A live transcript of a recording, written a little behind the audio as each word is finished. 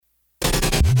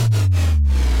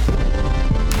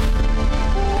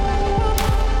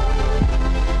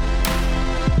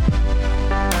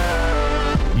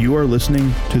You are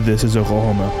listening to This is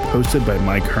Oklahoma, hosted by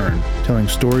Mike Hearn, telling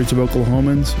stories of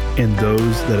Oklahomans and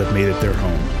those that have made it their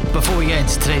home. Before we get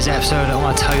into today's episode, I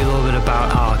want to tell you a little bit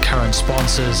about our current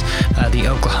sponsors, the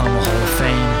Oklahoma Hall of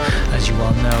Fame. As you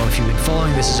well know, if you've been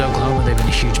following This is Oklahoma, they've been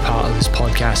a huge part of this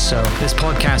podcast. So this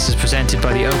podcast is presented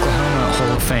by the Oklahoma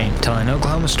Hall of Fame, telling an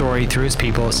Oklahoma story through its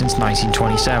people since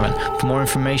 1927. For more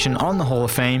information on the Hall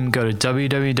of Fame, go to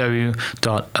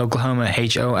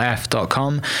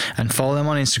www.oklahomahof.com and follow them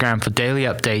on Instagram for daily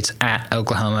updates at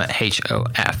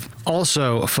OklahomaHOF.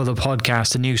 Also, for the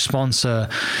podcast, a new sponsor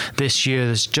this year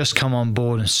that's just come on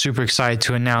board and super excited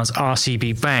to announce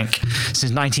RCB Bank.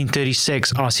 Since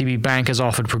 1936, RCB Bank has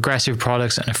offered progressive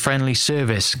products and a friendly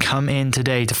service. Come in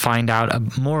today to find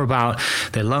out more about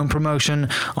their loan promotion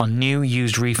on new,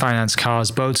 used, refinance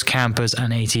cars, boats, campers,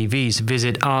 and ATVs.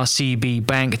 Visit RCB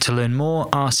Bank to learn more.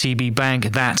 RCB Bank,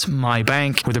 that's my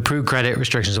bank. With approved credit,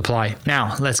 restrictions apply.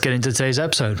 Now, let's get into today's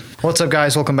episode. What's up,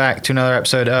 guys? Welcome back to another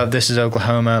episode of This is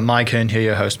Oklahoma. Mike Hearn here,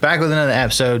 your host, back with another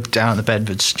episode down at the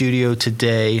Bedford studio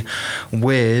today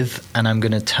with, and I'm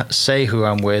going to say who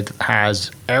I'm with,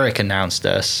 has Eric announced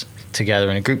us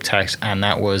together in a group text, and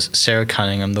that was Sarah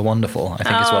Cunningham the Wonderful, I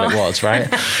think is what it was,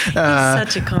 right? He's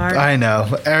such a card. I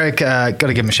know. Eric, got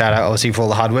to give him a shout out, obviously, for all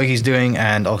the hard work he's doing,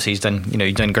 and obviously you've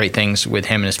done great things with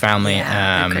him and his family, great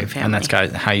family. and that's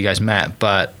how you guys met.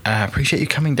 But appreciate you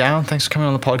coming down. Thanks for coming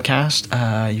on the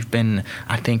podcast. You've been,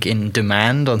 I think, in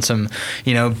demand on some,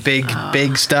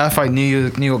 big stuff. Like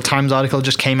New York Times article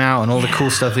just came out, and all the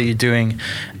cool stuff that you're doing.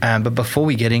 But before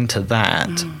we get into that,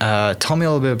 tell me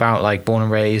a little bit about like born and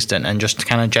raised and just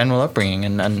kind of general upbringing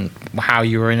and how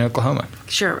you were in Oklahoma.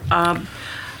 Sure. I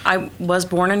was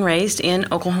born and raised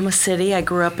in Oklahoma City. I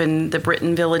grew up in the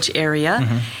Britton Village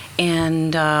area,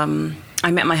 and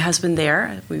I met my husband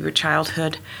there. We were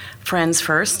childhood friends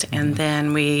first, and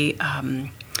then we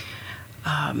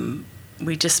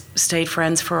just stayed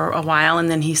friends for a while, and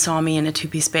then he saw me in a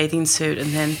two-piece bathing suit,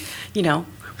 and then, we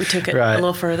took it a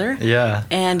little further. Yeah.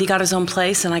 And he got his own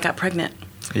place, and I got pregnant.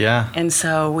 Yeah. And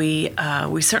so we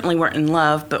certainly weren't in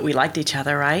love, but we liked each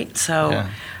other, right? So,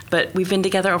 but we've been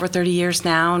together over 30 years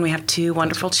now, and we have two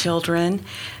wonderful children,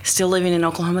 still living in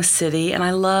Oklahoma City, and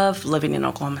I love living in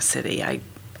Oklahoma City.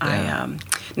 Now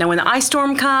when the ice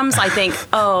storm comes, I think,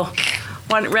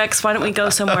 Rex, why don't we go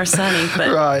somewhere sunny?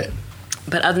 But, right.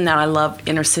 But other than that, I love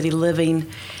inner city living,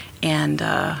 and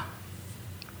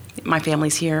my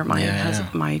family's here.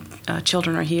 My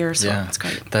children are here, so it's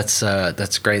great. That's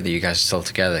great that you guys are still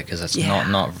together, because that's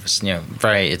not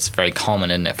very. It's very common,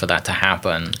 isn't it, for that to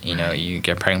happen? You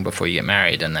get pregnant before you get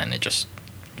married, and then it just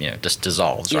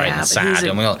dissolves, right? And it's sad.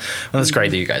 That's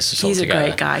great that you guys are still together. He's a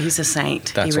great guy. He's a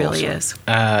saint. That's he really awesome.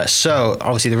 is. So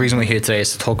obviously the reason we're here today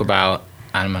is to talk about,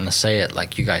 and I'm going to say it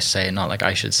like you guys say it, not like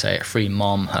I should say it, free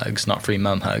mom hugs, not free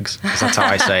mum hugs, because that's how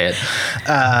I say it.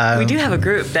 We do have a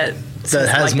group that has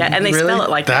like that, and they spell it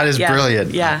like that. That is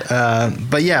brilliant. Yeah.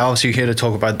 But obviously you're here to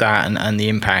talk about that and the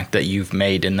impact that you've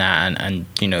made in that, and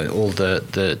all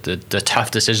the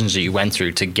tough decisions that you went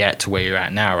through to get to where you're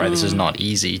at now, right? This is not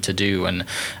easy to do, and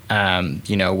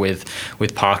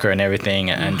with Parker and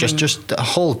everything, and just the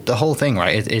whole thing,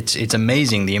 right? It's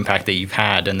amazing the impact that you've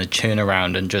had and the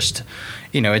turnaround, and just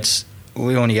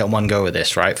we only get one go at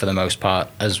this, right? For the most part,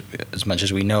 as much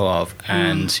as we know of,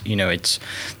 and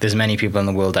there's many people in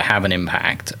the world that have an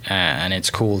impact, and it's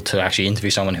cool to actually interview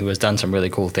someone who has done some really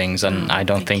cool things. And I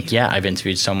don't think yet I've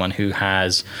interviewed someone who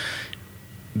has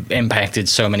impacted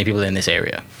so many people in this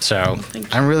area. So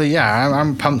I'm really,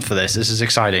 I'm pumped for this. This is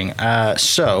exciting.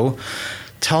 So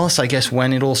tell us, I guess,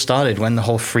 when it all started, when the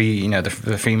whole free, the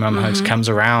free mum hugs comes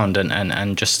around,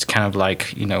 and just kind of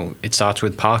like, it starts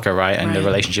with Parker, right? And the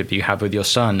relationship you have with your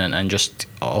son, and just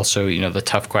also, the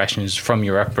tough questions from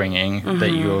your upbringing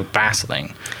that you're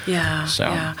battling. Yeah. So.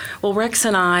 Yeah. Well, Rex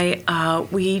and I,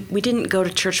 we didn't go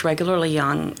to church regularly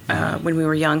when we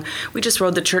were young. We just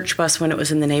rode the church bus when it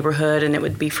was in the neighborhood, and it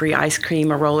would be free ice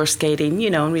cream or roller skating,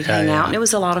 and we'd hang out, and it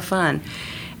was a lot of fun.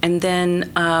 And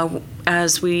then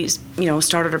as we,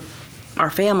 started our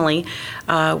family,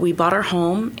 we bought our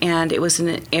home, and it was in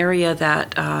an area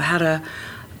that had a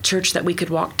church that we could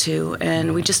walk to,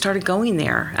 and we just started going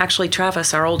there. Actually,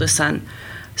 Travis, our oldest son,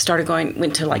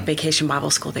 went to like vacation Bible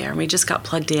school there, and we just got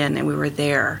plugged in, and we were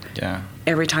there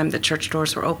every time the church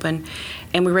doors were open.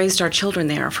 And we raised our children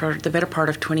there for the better part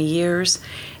of 20 years.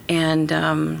 And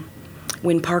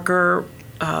when Parker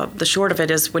the short of it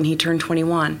is when he turned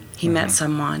 21, he met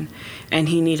someone, and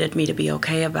he needed me to be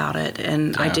okay about it,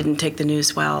 and I didn't take the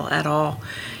news well at all.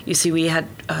 You see, we had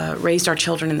raised our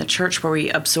children in the church where we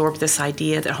absorbed this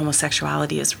idea that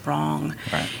homosexuality is wrong,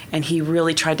 and he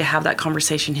really tried to have that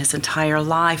conversation his entire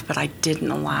life, but I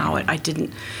didn't allow it. I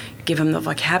didn't give him the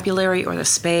vocabulary or the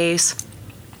space,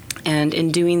 and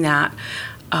in doing that,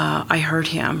 I hurt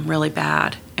him really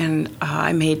bad, and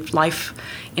I made life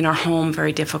in our home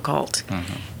very difficult.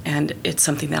 And it's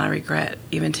something that I regret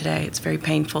even today. It's very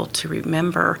painful to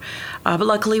remember. But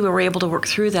luckily, we were able to work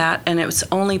through that, and it was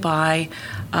only by,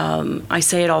 I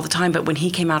say it all the time, but when he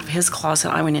came out of his closet,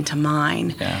 I went into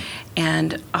mine.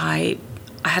 And I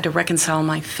had to reconcile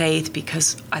my faith,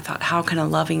 because I thought, how can a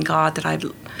loving God that I'd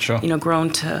grown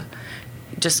to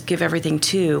just give everything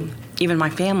to, even my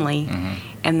family,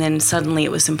 and then suddenly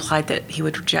it was implied that he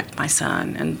would reject my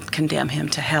son and condemn him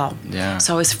to hell.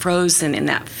 So I was frozen in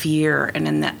that fear and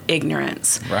in that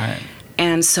ignorance.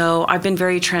 And so I've been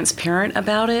very transparent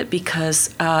about it,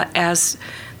 because as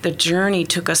the journey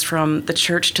took us from the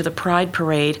church to the Pride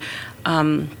Parade,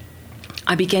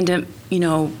 I began to,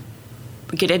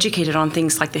 get educated on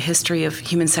things like the history of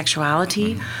human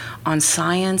sexuality, on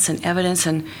science and evidence,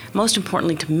 and most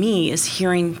importantly to me is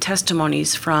hearing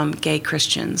testimonies from gay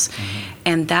Christians.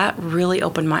 And that really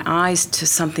opened my eyes to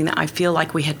something that I feel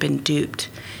like we had been duped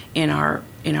in our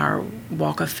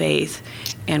walk of faith,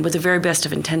 and with the very best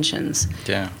of intentions.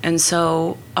 And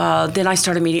so then I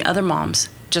started meeting other moms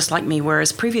just like me,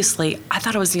 whereas previously I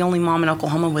thought I was the only mom in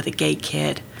Oklahoma with a gay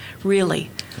kid, really.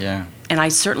 And I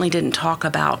certainly didn't talk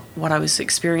about what I was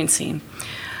experiencing.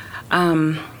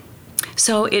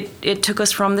 So it took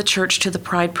us from the church to the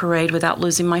Pride Parade without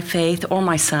losing my faith or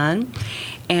my son.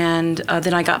 And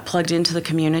then I got plugged into the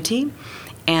community.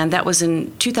 And that was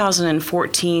in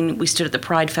 2014. We stood at the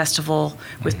Pride Festival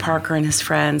with Parker and his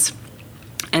friends.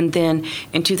 And then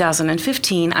in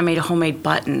 2015, I made a homemade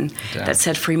button that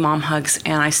said "Free Mom Hugs."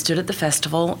 And I stood at the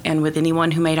festival, and with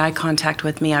anyone who made eye contact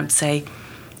with me, I would say,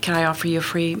 "Can I offer you a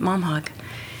free mom hug?"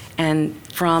 And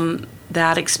from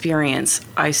that experience,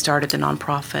 I started the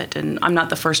nonprofit. And I'm not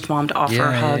the first mom to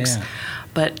offer hugs.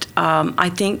 But I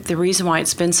think the reason why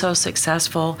it's been so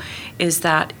successful is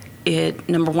that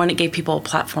number one, it gave people a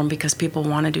platform because people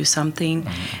want to do something.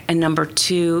 And number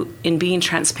two, in being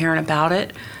transparent about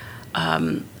it,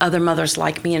 other mothers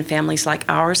like me and families like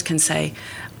ours can say,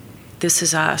 this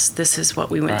is us, this is what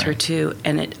we went through too,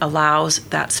 and it allows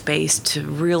that space to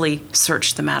really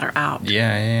search the matter out.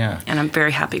 And I'm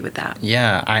very happy with that.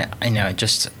 I know,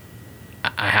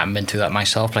 I haven't been through that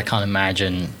myself, but I can't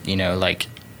imagine,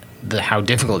 how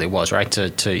difficult it was, right,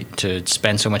 to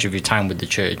spend so much of your time with the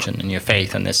church and your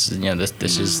faith, and this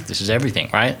is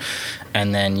everything, right?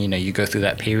 And then, you go through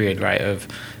that period, right, of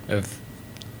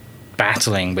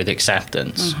battling with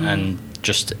acceptance and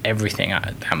just everything.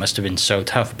 That must have been so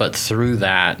tough, but through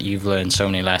that you've learned so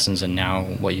many lessons, and now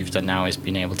what you've done now is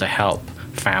being able to help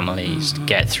families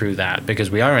get through that, because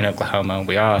we are in Oklahoma,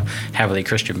 we are heavily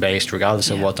Christian based, regardless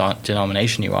of what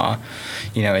denomination you are.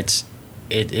 It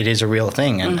is a real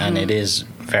thing, and it is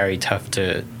very tough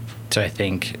to I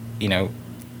think,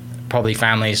 probably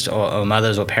families or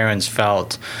mothers or parents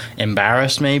felt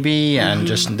embarrassed maybe, and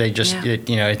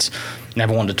it's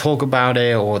never wanted to talk about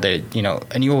it, or they,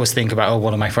 and you always think about,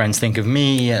 what do my friends think of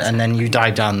me? And then you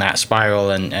dive down that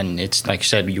spiral, and it's like you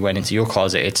said, you went into your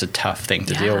closet. It's a tough thing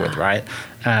to deal with, right?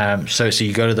 So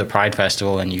you go to the Pride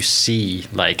Festival and you see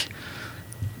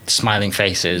smiling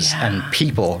faces and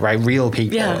people, right? Real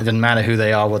people. It doesn't matter who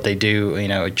they are, what they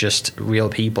do, just real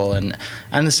people. And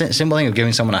the simple thing of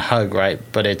giving someone a hug, right?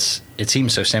 But it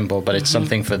seems so simple, but it's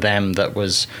something for them that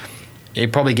was,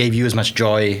 it probably gave you as much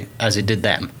joy as it did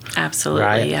them. Absolutely,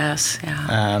 right? Yes.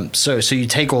 Yeah. So you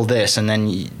take all this, and then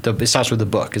it starts with the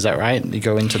book. Is that right? You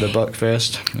go into the book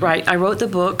first? Right. I wrote the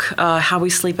book, How We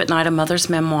Sleep at Night, A Mother's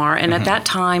Memoir. And at that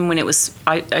time, when it was,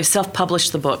 I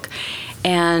self-published the book.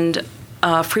 And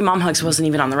Free Mom Hugs wasn't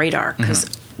even on the radar, because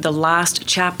the last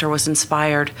chapter was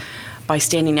inspired by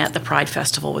standing at the Pride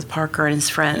Festival with Parker and his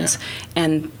friends.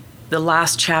 And the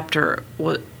last chapter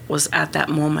was at that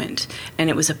moment, and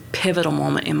it was a pivotal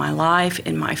moment in my life,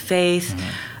 in my faith.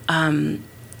 And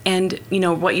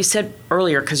what you said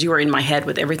earlier, because you were in my head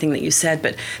with everything that you said,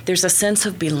 but there's a sense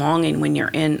of belonging when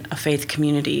you're in a faith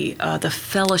community, the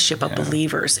fellowship of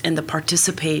believers and the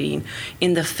participating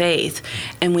in the faith.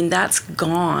 And when that's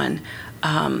gone,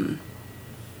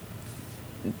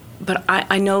 but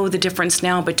I know the difference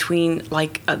now between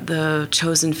the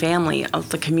chosen family of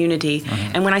the community.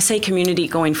 And when I say community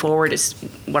going forward, is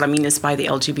what I mean is by the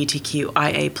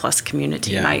LGBTQIA plus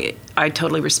community. And I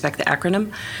totally respect the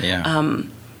acronym.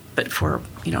 But for,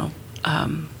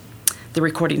 the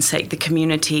recording's sake, the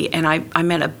community, and I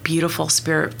met a beautiful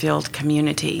spirit-filled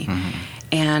community,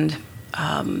 and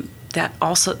they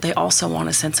also want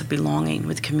a sense of belonging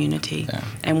with community. Yeah.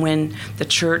 And when the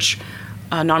church,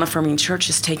 non-affirming church,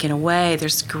 is taken away,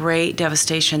 there's great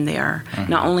devastation there.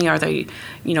 Not only are they,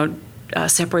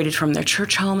 separated from their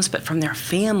church homes, but from their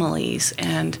families,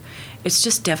 and it's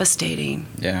just devastating.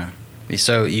 Yeah.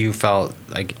 So you felt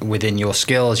like within your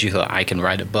skills, you thought, I can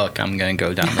write a book. I'm going to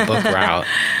go down the book route.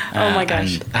 Oh my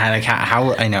gosh! And like,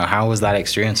 how was that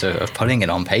experience of putting it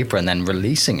on paper and then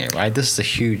releasing it? Right. This is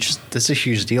a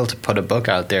huge deal to put a book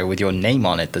out there with your name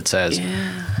on it that says,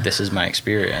 "This is my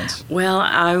experience." Well,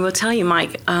 I will tell you,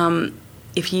 Mike.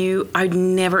 I'd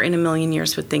never in a million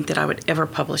years would think that I would ever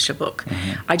publish a book.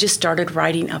 I just started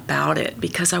writing about it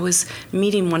because I was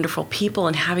meeting wonderful people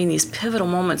and having these pivotal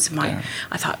moments in I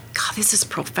thought, God, this is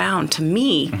profound to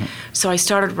me. So I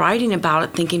started writing about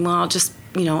it thinking, well, I'll just,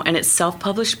 and it's a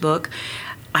self-published book.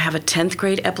 I have a 10th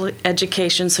grade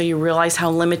education, so you realize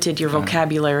how limited your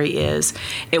vocabulary is.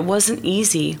 It wasn't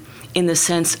easy in the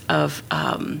sense of,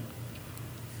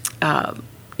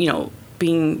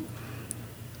 being,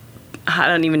 I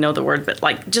don't even know the word, but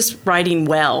like just writing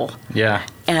well. Yeah.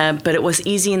 But it was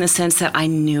easy in the sense that I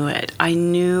knew it. I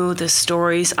knew the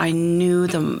stories. I knew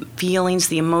the feelings,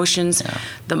 the emotions.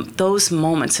 Those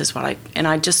moments is what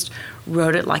I just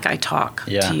wrote it like I talk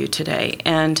to you today.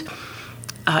 And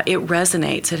it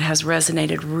resonates. It has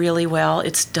resonated really well.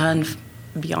 It's done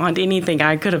beyond anything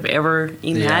I could have ever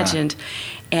imagined. Yeah.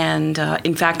 And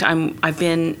in fact, I've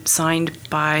been signed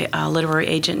by a literary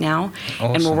agent now,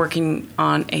 and we're working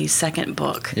on a second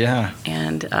book. Yeah.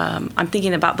 And I'm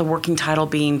thinking about the working title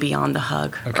being Beyond the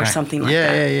Hug or something like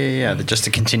that. Yeah. Just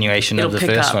a continuation of the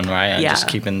first one, right? And just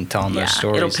keeping telling those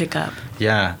stories. It'll pick up.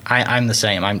 Yeah, I'm the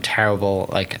same. I'm terrible.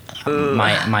 Like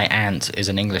my aunt is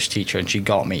an English teacher, and she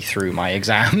got me through my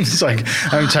exams. Like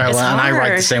I'm terrible, and I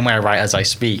write the same way I write as I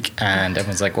speak. And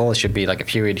everyone's like, "Well, it should be like a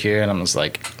period here," and I was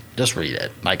like, just read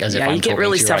it, like as if I'm talking to you. Yeah, you get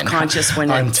really self-conscious when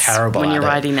I'm terrible when you're at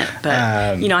writing it. But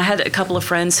I had a couple of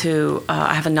friends who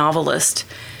I have a novelist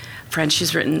friend.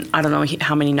 She's written I don't know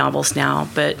how many novels now,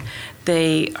 but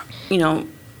they,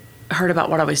 heard about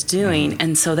what I was doing,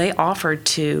 and so they offered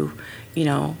to,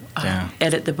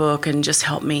 edit the book and just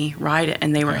help me write it,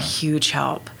 and they were a huge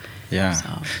help. Yeah.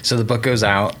 So the book goes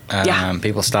out,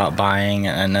 people start buying,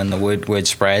 and then the word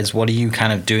spreads. What are you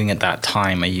kind of doing at that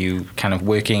time? Are you kind of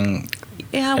working?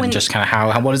 Yeah, and just kind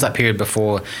of what is that period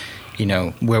before,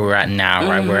 where we're at now,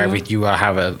 right? Where you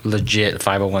have a legit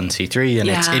 501c3, and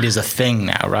it is a thing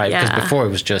now, right? Because before it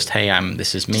was just, hey,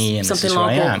 this is me, and this is who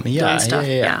I am.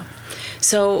 Yeah.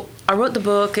 So I wrote the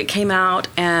book. It came out,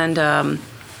 and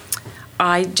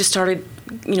I just started,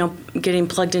 getting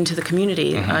plugged into the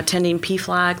community, attending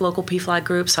PFLAG, local PFLAG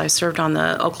groups. I served on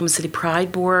the Oklahoma City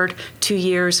Pride Board 2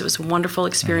 years. It was a wonderful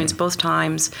experience both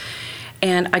times,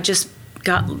 and I just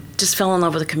fell in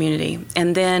love with the community.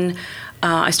 And then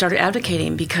I started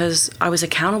advocating because I was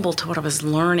accountable to what I was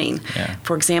learning. Yeah.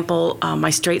 For example, my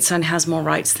straight son has more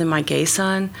rights than my gay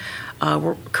son.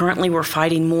 We're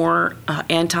fighting more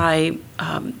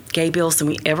anti-gay bills than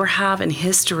we ever have in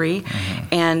history.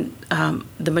 And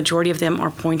the majority of them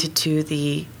are pointed to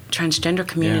the transgender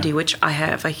community, which I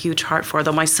have a huge heart for.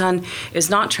 Though my son is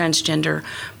not transgender,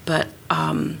 but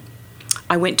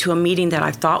I went to a meeting that I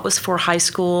thought was for high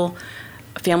school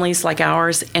families like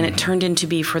ours, and it turned into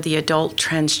be for the adult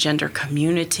transgender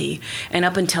community. And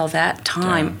up until that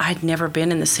time, I'd never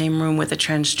been in the same room with a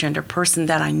transgender person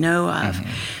that I know of.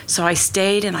 So I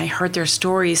stayed and I heard their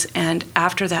stories, and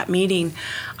after that meeting,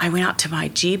 I went out to my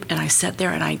Jeep and I sat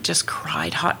there and I just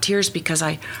cried hot tears because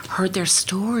I heard their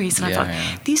stories, and I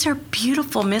thought, these are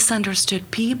beautiful,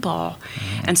 misunderstood people.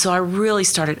 And so I really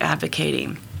started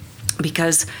advocating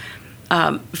because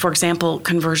for example,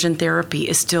 conversion therapy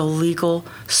is still legal,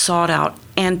 sought out,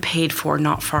 and paid for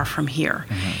not far from here.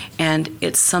 And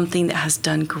it's something that has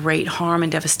done great harm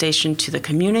and devastation to the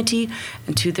community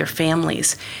and to their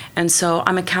families. And so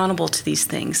I'm accountable to these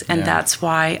things. And that's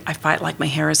why I fight like my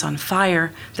hair is on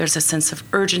fire. There's a sense of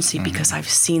urgency because I've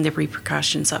seen the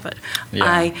repercussions of it.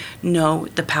 I know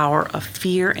the power of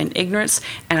fear and ignorance,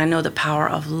 and I know the power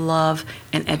of love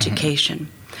and education.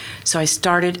 So I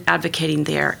started advocating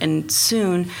there, and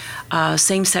soon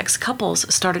same-sex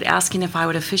couples started asking if I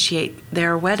would officiate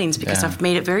their weddings because I've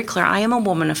made it very clear I am a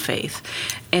woman of faith.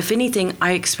 If anything,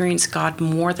 I experience God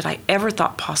more than I ever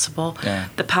thought possible,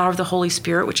 the power of the Holy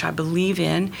Spirit, which I believe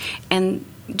in, and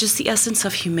just the essence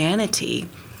of humanity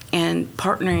and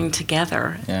partnering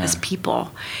together as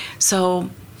people. So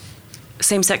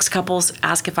same-sex couples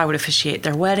ask if I would officiate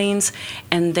their weddings,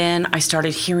 and then I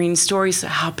started hearing stories of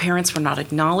how parents were not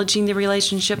acknowledging the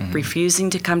relationship, refusing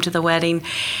to come to the wedding,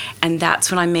 and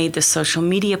that's when I made the social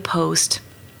media post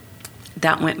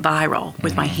that went viral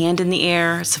with my hand in the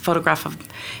air. It's a photograph of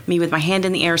me with my hand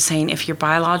in the air saying, if your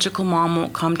biological mom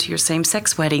won't come to your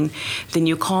same-sex wedding, then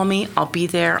you call me, I'll be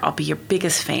there, I'll be your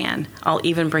biggest fan, I'll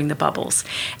even bring the bubbles.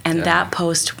 And that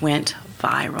post went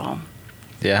viral.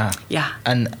 Yeah. Yeah.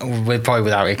 And probably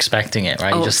without expecting it,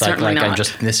 right? Oh, You're just like not.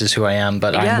 this is who I am,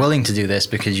 but I'm willing to do this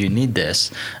because you need this.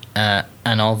 And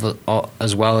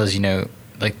as well as,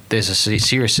 like there's a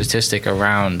serious statistic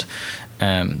around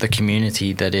the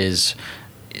community that is,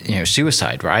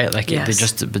 suicide, right? Like yes. they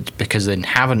just, because they're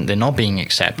not being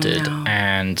accepted. No.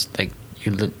 And like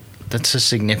that's a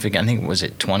significant, I think, was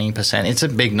it 20%? It's a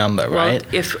big number, right?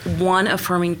 Well, if one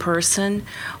affirming person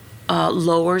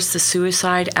lowers the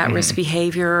suicide, at-risk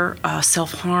behavior,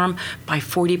 self-harm by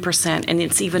 40%, and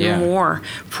it's even more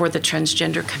for the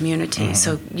transgender community.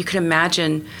 So you can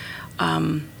imagine,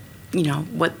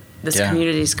 what this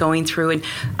community is going through. And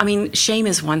I mean, shame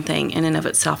is one thing in and of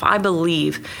itself. I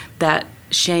believe that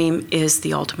shame is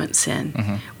the ultimate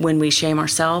sin. When we shame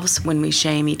ourselves, when we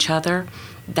shame each other,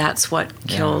 that's what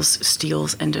kills,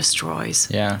 steals, and destroys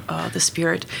the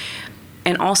spirit.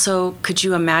 And also, could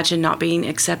you imagine not being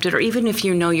accepted, or even if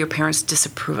your parents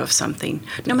disapprove of something,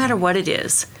 no matter what it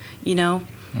is,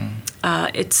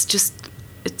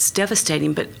 it's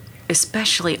devastating, but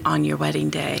especially on your wedding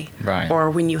day, right?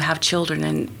 Or when you have children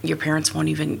and your parents won't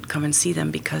even come and see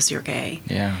them because you're gay.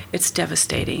 Yeah. It's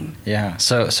devastating. Yeah.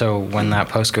 So when that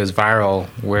post goes viral,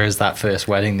 where is that first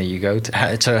wedding that you go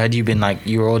to? So had you been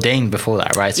you were ordained before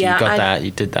that, right? So you got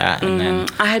you did that, and then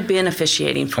I had been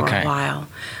officiating for a while.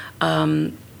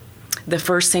 The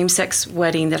first same-sex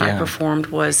wedding that I performed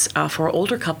was for an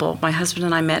older couple. My husband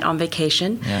and I met on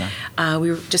vacation.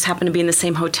 We just happened to be in the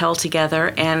same hotel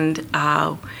together, and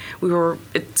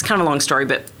it's kind of a long story,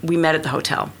 but we met at the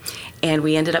hotel. And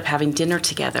we ended up having dinner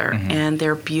together. And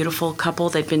they're a beautiful couple.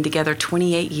 They've been together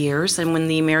 28 years. And when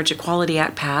the Marriage Equality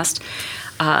Act passed,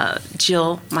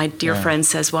 Jill, my dear friend,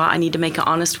 says, well, I need to make an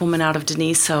honest woman out of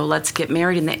Denise, so let's get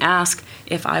married. And they asked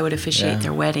if I would officiate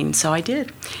their wedding. So I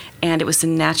did. And it was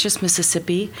in Natchez,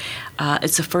 Mississippi.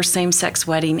 It's the first same-sex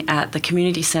wedding at the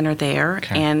community center there.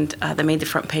 Okay. And they made the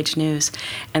front page news.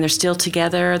 And they're still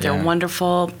together. They're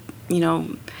wonderful,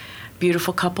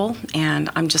 beautiful couple, and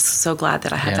I'm just so glad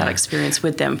that I had that experience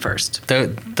with them first.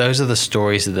 Those are the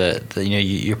stories that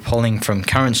you're pulling from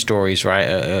current stories, right,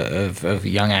 of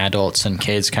young adults and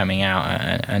kids coming out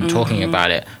and talking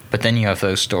about it. But then you have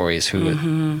those stories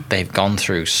who they've gone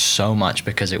through so much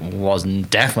because it wasn't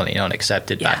definitely not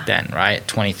accepted back then, right?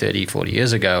 20, 30, 40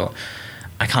 years ago.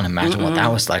 I can't imagine what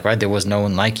that was like, right? There was no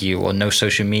one like you, or no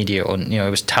social media, or it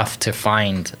was tough to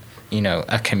find,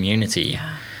 a community.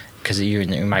 Yeah. Because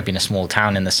you might be in a small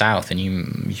town in the South, and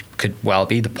you could well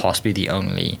be possibly the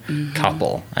only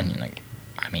couple, and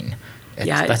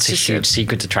that's a huge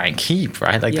secret to try and keep,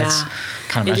 right? Like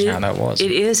can't imagine how that was.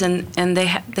 It is, and they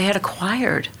had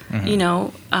acquired,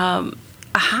 a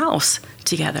house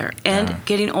together, and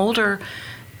getting older.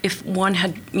 If one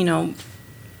had,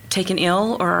 taken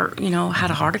ill or had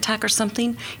a heart attack or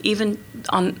something, even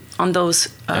on those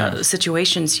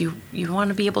situations, you want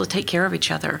to be able to take care of each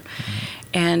other.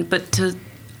 But to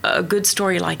a good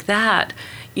story like that,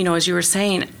 as you were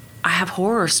saying, I have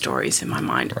horror stories in my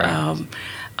mind. Right.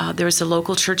 There's a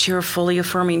local church here, a fully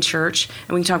affirming church,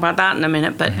 and we can talk about that in a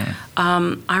minute. But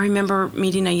I remember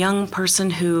meeting a young person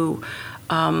who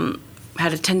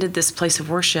had attended this place of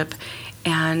worship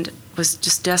and was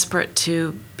just desperate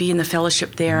to be in the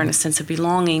fellowship there and a sense of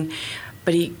belonging.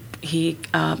 But he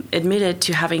admitted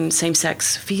to having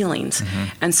same-sex feelings.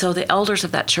 And so the elders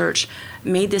of that church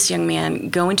made this young man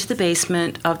go into the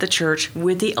basement of the church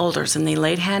with the elders, and they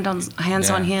laid hands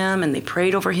on him, and they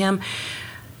prayed over him.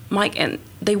 Mike, and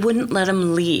they wouldn't let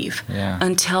him leave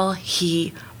until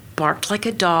he barked like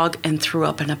a dog and threw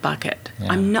up in a bucket.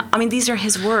 These are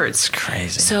his words. It's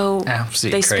crazy. So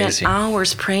absolutely they spent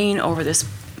hours praying over this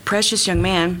precious young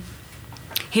man.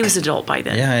 He was adult by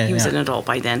then. He was an adult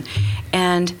by then.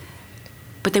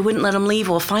 But they wouldn't let him leave.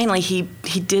 Well, finally, he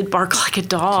did bark like a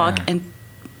dog and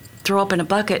throw up in a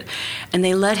bucket. And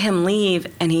they let him leave,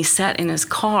 and he sat in his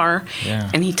car,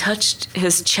 and he touched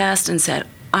his chest and said,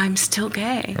 I'm still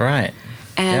gay. Right.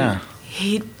 And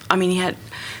he had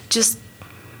just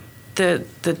the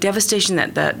devastation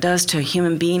that does to a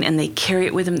human being, and they carry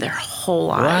it with them their whole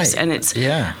lives. Right. And it's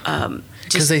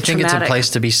because they think traumatic. It's a place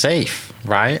to be safe,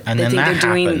 right? And they then think that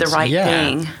they're happens. Doing the right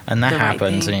thing. And that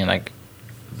happens, and you're like,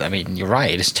 you're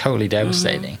right. It's totally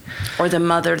devastating. Or the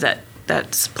mother that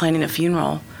that's planning a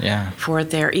funeral for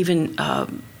their even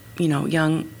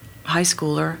young high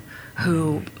schooler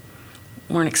who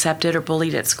weren't accepted or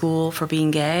bullied at school for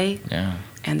being gay,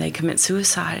 and they commit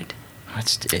suicide.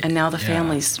 And now the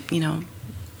family's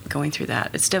going through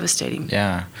that. It's devastating.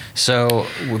 Yeah. So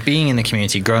being in the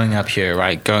community, growing up here,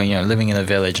 right? Living in a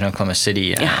village in Oklahoma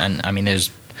City, and I mean,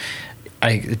 there's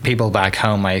people back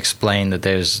home. I explained that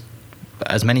there's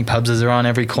as many pubs as there are on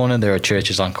every corner. There are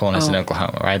churches on corners in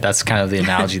Oklahoma, right? That's kind of the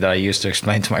analogy that I used to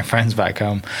explain to my friends back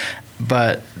home.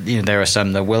 But there are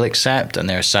some that will accept, and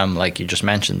there are some, like you just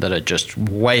mentioned, that are just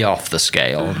way off the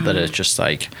scale, that are just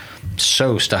like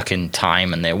so stuck in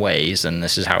time and their ways, and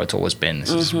this is how it's always been.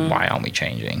 This is why aren't we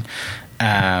changing?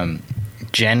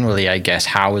 Generally, I guess,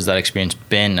 how has that experience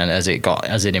been, and as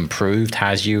it improved,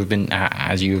 as you've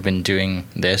been doing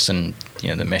this and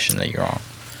the mission that you're on?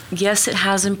 Yes, it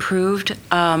has improved,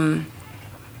 but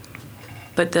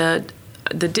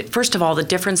first of all, the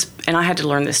difference, and I had to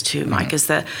learn this too, Mike, is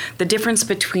the difference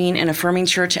between an affirming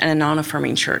church and a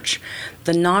non-affirming church.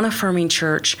 The non-affirming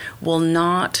church will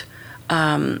not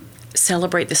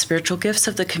celebrate the spiritual gifts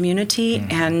of the community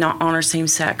and not honor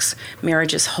same-sex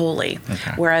marriage as holy.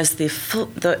 Whereas the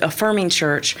affirming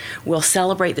church will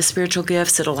celebrate the spiritual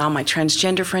gifts. It'll allow my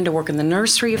transgender friend to work in the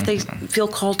nursery if they feel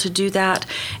called to do that,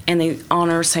 and they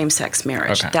honor same-sex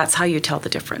marriage. That's how you tell the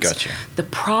difference. Gotcha. The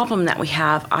problem that we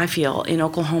have, I feel, in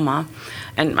Oklahoma,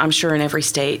 and I'm sure in every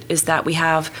state, is that we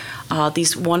have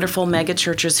these wonderful mega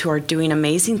churches who are doing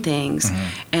amazing things,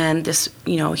 and this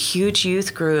huge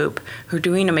youth group who are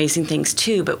doing amazing things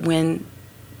too. But when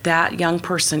that young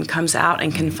person comes out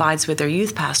and confides with their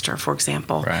youth pastor, for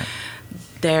example,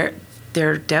 they're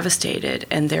devastated,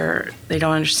 and they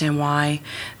don't understand why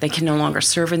they can no longer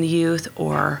serve in the youth,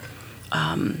 or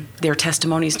their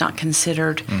testimony is not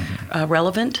considered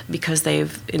relevant because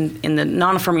they've in the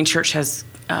non-affirming church has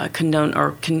condoned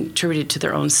or contributed to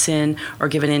their own sin or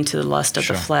given into the lust of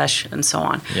the flesh and so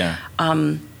on.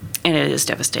 And it is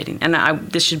devastating. And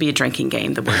this should be a drinking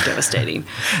game, the word devastating.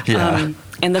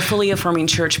 And the fully affirming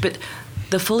church. But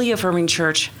the fully affirming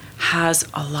church has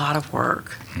a lot of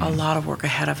work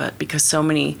ahead of it, because so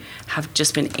many have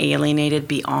just been alienated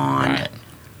beyond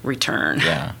return.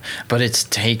 But it's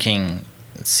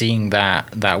seeing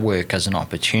that work as an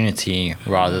opportunity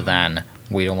rather than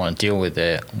we don't want to deal with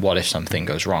it. What if something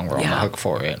goes wrong? We're on the hook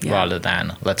for it. Rather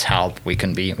than let's help.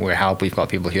 We're help. We've got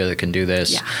people here that can do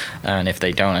this. And if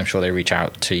they don't, I'm sure they reach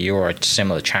out to you or a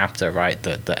similar chapter, right?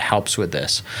 That helps with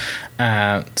this.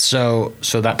 So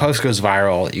that post goes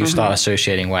viral. You start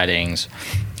associating weddings.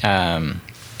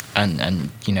 And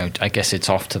I guess it's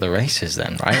off to the races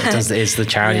then, right? Is the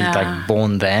charity like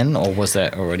born then, or was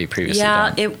that already previously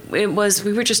done? It was.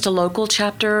 We were just a local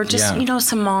chapter, just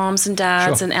some moms and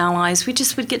dads and allies. We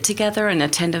just would get together and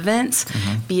attend events,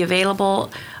 be available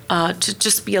to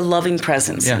just be a loving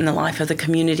presence in the life of the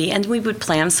community, and we would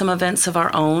plan some events of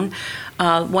our own.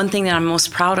 One thing that I'm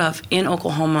most proud of in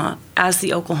Oklahoma, as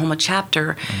the Oklahoma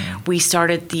chapter, we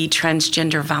started the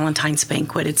Transgender Valentine's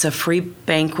Banquet. It's a free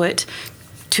banquet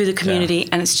to the community,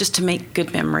 and it's just to make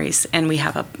good memories. And we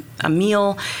have a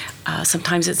meal.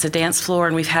 Sometimes it's a dance floor,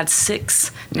 and we've had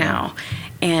 6 now.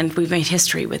 And we've made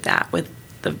history with that, with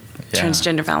the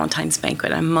Transgender Valentine's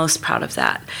Banquet. I'm most proud of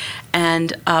that.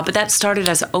 And but that started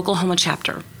as an Oklahoma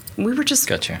chapter. We were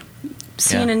just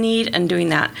seeing a need and doing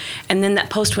that. And then that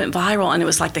post went viral, and it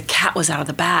was like the cat was out of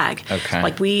the bag.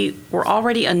 Like we were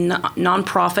already a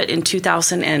nonprofit in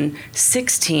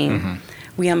 2016.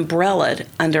 We umbrellaed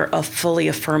under a fully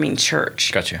affirming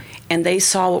church. And they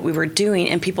saw what we were doing,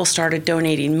 and people started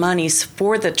donating monies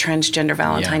for the Transgender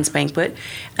Valentine's Banquet.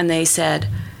 And they said,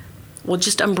 we'll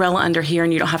just umbrella under here,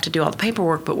 and you don't have to do all the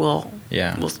paperwork, but we'll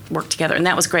work together. And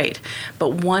that was great.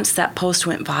 But once that post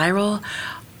went viral,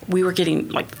 we were getting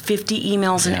like 50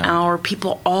 emails an hour,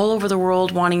 people all over the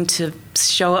world wanting to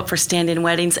show up for stand-in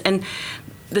weddings. And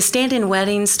the stand-in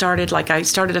weddings started, like I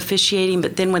started officiating,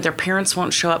 but then when their parents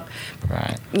won't show up,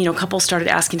 couples started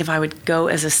asking if I would go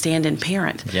as a stand-in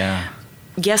parent.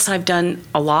 Yes, I've done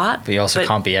a lot. But you also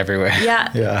can't be everywhere.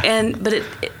 But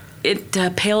it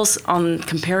pales on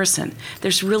comparison.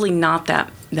 There's really not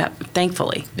that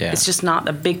thankfully. It's just not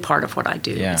a big part of what I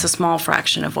do. It's a small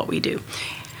fraction of what we do.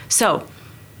 So,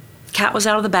 cat was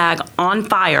out of the bag, on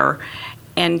fire,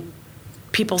 and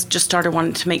people just started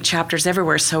wanting to make chapters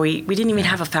everywhere, so we didn't even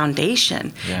have a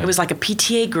foundation. It was like a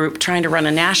PTA group trying to run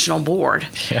a national board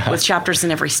with chapters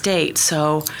in every state.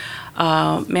 So,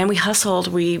 we hustled,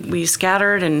 we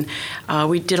scattered, and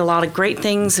we did a lot of great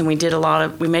things, and we made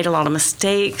a lot of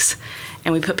mistakes,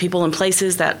 and we put people in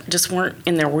places that just weren't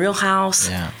in their wheelhouse.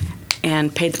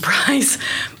 and paid the price.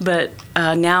 But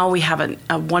now we have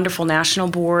a wonderful national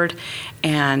board,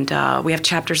 and we have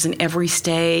chapters in every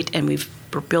state, and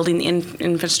we're building the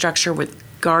infrastructure with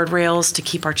guardrails to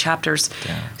keep our chapters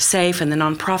safe and the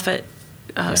nonprofit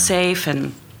safe.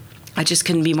 And I just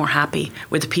couldn't be more happy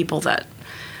with the people that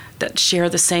share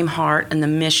the same heart and the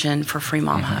mission for Free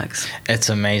Mom Hugs. It's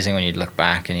amazing when you look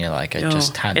back and you're like, I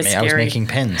was making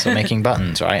pins or making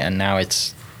buttons, right? And now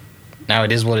it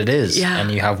is what it is. Yeah. And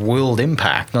you have world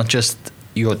impact, not just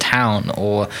your town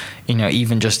or,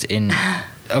 even just in,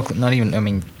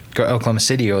 Oklahoma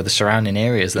City or the surrounding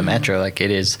areas, the metro, like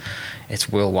it's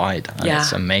worldwide. And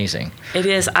it's amazing. It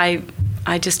is. I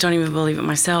just don't even believe it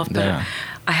myself. But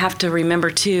I have to remember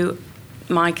too,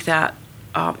 Mike, that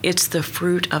it's the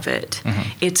fruit of it.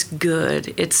 It's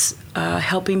good. It's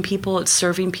helping people. It's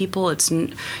serving people. It's,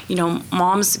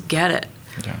 moms get it.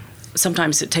 Yeah.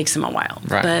 Sometimes it takes them a while.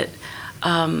 Right. But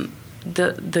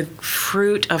the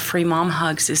fruit of Free Mom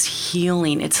Hugs is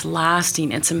healing. It's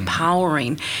lasting. It's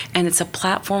empowering. And it's a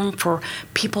platform for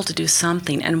people to do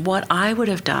something. And what I would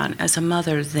have done as a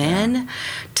mother then,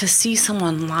 to see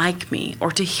someone like me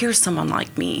or to hear someone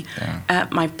like me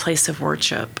at my place of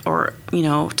worship, or,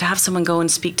 to have someone go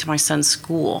and speak to my son's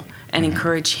school and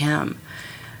encourage him.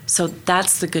 So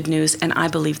that's the good news. And I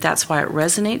believe that's why it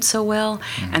resonates so well.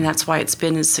 And that's why it's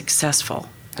been as successful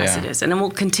as it is. And it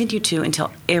will continue to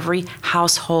until every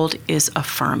household is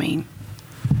affirming.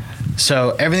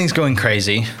 So everything's going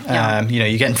crazy. Yeah.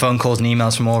 You're getting phone calls and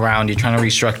emails from all around. You're trying to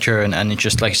restructure, and it's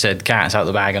just, like you said, cat's out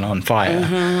the bag and on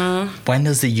fire. When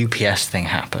does the UPS thing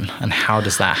happen, and how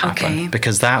does that happen? Okay.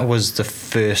 Because that was the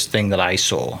first thing that I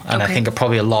saw, and I think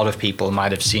probably a lot of people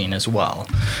might have seen as well.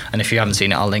 And if you haven't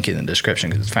seen it, I'll link it in the description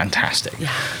because it's fantastic.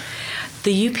 Yeah.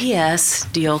 The UPS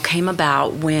deal came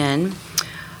about when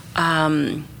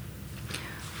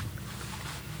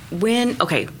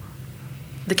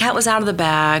the cat was out of the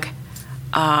bag.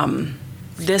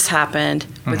 This happened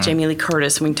with Jamie Lee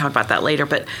Curtis, and we can talk about that later.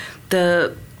 But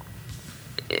the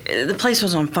place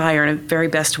was on fire in a very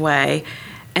best way,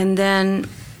 and then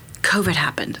COVID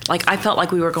happened. Like, I felt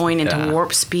like we were going into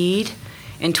warp speed.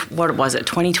 In what was it,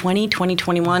 2020,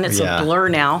 2021? It's a blur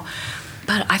now.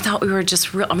 But I thought we were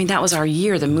just that was our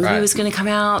year. The movie was going to come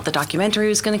out. The documentary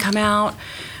was going to come out.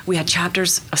 We had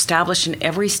chapters established in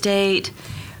every state.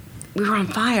 We were on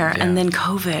fire, and then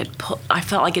COVID, I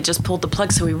felt like it just pulled the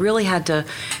plug, so we really had to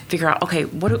figure out, okay,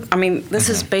 this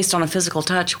is based on a physical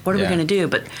touch. What are we going to do?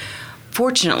 But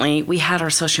fortunately, we had our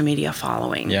social media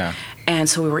following. Yeah. And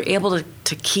so we were able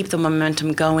to keep the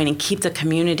momentum going and keep the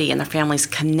community and the families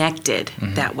connected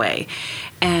that way.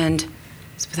 And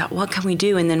so we thought, what can we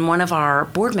do? And then one of our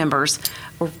board members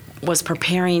was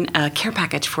preparing a care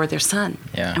package for their son.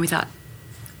 Yeah. And we thought,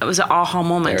 it was an aha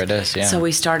moment. There it is, yeah. So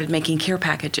we started making care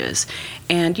packages.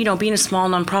 And, being a small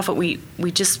nonprofit, we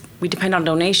depend on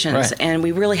donations, and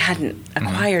we really hadn't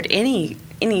acquired any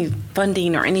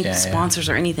funding or any sponsors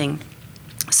or anything.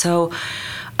 So,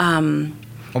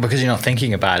 well, because you're not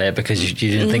thinking about it, because you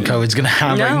didn't think COVID's going to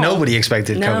happen. No. Nobody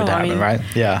expected COVID to happen, right?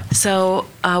 Yeah. So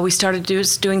we started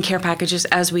doing care packages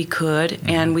as we could,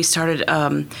 and we started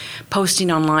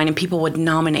posting online, and people would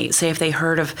nominate. Say if they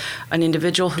heard of an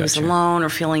individual who's alone or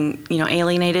feeling,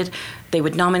 alienated, they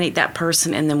would nominate that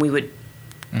person, and then we would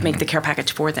make the care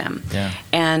package for them. Yeah.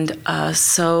 And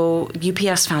so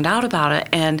UPS found out about it,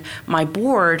 and my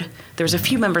board, there was a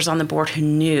few members on the board who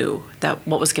knew that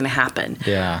what was going to happen.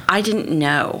 Yeah. I didn't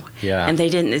know. Yeah. And they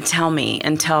didn't tell me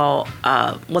until,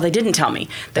 they didn't tell me.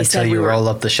 They said you roll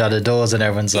up the shutter doors and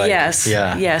everyone's like, yes,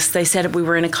 yeah. Yes. They said we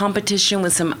were in a competition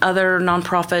with some other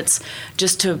nonprofits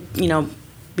just to,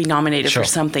 be nominated for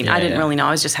something. Yeah, I didn't really know.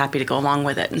 I was just happy to go along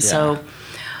with it. And so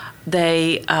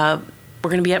they were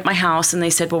going to be at my house, and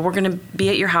they said, well, we're going to be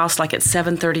at your house like at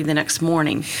 7:30 the next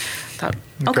morning. I thought,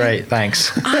 okay. Great,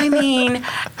 thanks.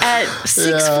 At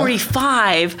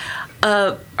 6:45,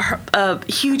 a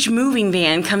huge moving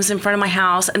van comes in front of my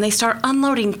house, and they start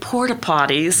unloading porta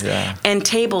potties and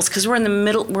tables, because we're in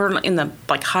the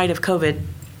height of COVID,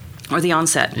 or the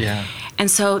onset. Yeah.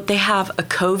 And so they have a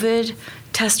COVID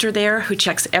tester there who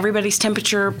checks everybody's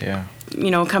temperature,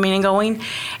 coming and going,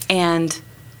 and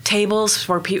tables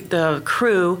for the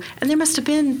crew, and there must have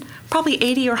been probably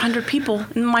 80 or 100 people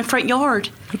in my front yard.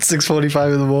 It's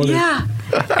 6:45 in the morning. Yeah.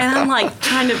 And I'm like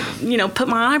trying to, put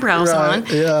my eyebrows on.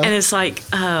 Yeah. And it's like,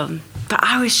 but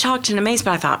I was shocked and amazed,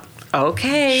 but I thought,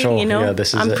 okay,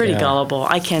 this is I'm pretty gullible.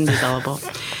 I can be gullible,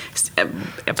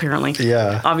 apparently.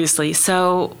 Yeah. Obviously.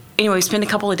 So anyway, we spent a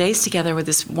couple of days together with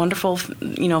this wonderful,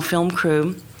 film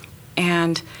crew.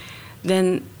 And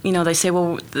then, they say,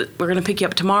 well, we're going to pick you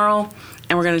up tomorrow.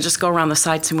 and we're going to just go around the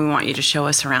sites, and we want you to show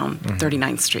us around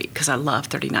 39th Street, because I love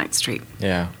 39th Street.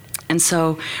 Yeah. And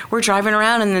so we're driving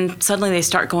around, and then suddenly they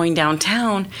start going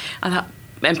downtown. I thought,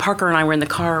 and Parker and I were in the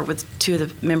car with two of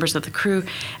the members of the crew.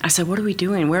 I said, "What are we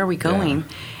doing? Where are we going?" Yeah.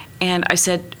 And I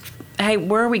said, "Hey,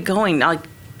 where are we going? Like,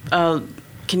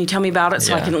 can you tell me about it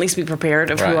so I can at least be prepared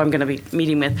of who I'm going to be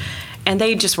meeting with?" And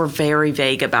they just were very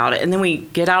vague about it. And then we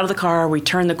get out of the car, we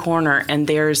turn the corner, and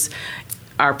there's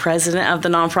our president of the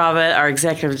nonprofit, our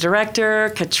executive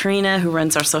director, Katrina, who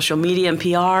runs our social media and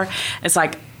PR. It's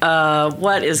like,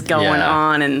 what is going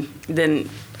on? And then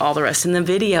all the rest in the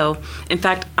video. In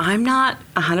fact, I'm not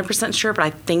 100% sure, but I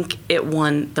think it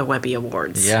won the Webby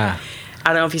Awards. Yeah. I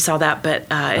don't know if you saw that, but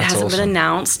it hasn't been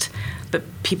announced. But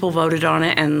people voted on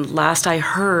it, and last I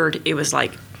heard, it was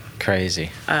like crazy.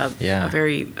 A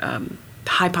very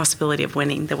high possibility of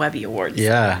winning the Webby Awards.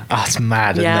 Yeah. Oh, it's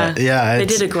mad, isn't it? Yeah. They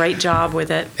did a great job with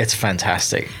it. It's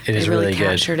fantastic. It is really really good.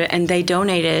 captured it, and they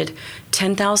donated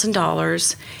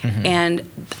 $10,000.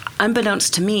 And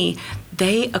unbeknownst to me,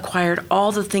 they acquired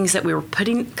all the things that we were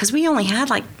putting, because we only had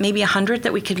like maybe 100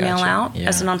 that we could mail out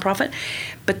as a nonprofit,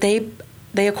 but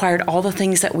they acquired all the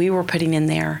things that we were putting in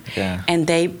there, and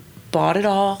they bought it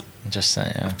all just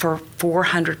for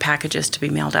 400 packages to be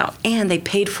mailed out, and they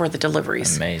paid for the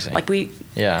deliveries. Amazing.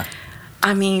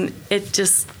 I mean, it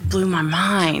just blew my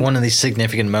mind. One of these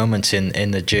significant moments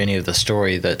in the journey of the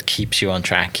story that keeps you on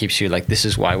track, keeps you like, this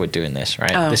is why we're doing this,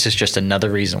 right? This is just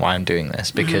another reason why I'm doing this,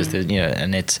 because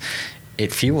and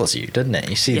it fuels you, doesn't it?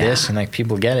 You see this, and like,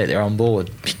 people get it, they're on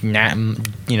board.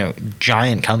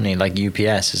 Giant company like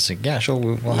UPS is like, yeah, sure,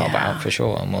 we'll help out for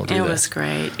sure, and we'll do this. It was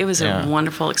great. It was a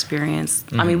wonderful experience.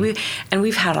 I mean,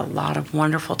 we've had a lot of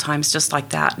wonderful times just like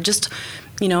that. Just,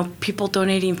 people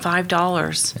donating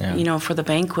 $5, for the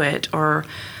banquet, or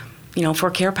for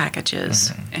care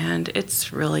packages, and it's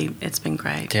been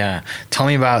great. Yeah, tell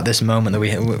me about this moment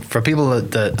that for people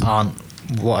that aren't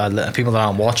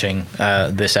watching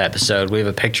this episode, we have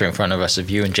a picture in front of us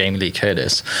of you and Jamie Lee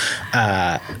Curtis.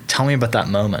 Tell me about that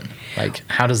moment. Like,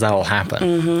 how does that all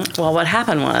happen? Well, what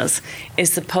happened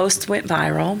is the post went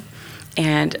viral,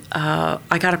 and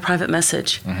I got a private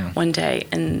message one day,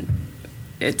 and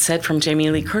it said from Jamie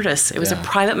Lee Curtis. It was a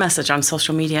private message on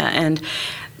social media, and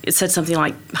it said something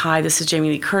like, "Hi, this is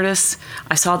Jamie Lee Curtis.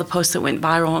 I saw the post that went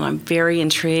viral, and I'm very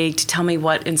intrigued. Tell me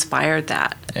what inspired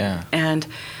that." Yeah. And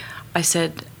I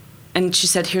said, and she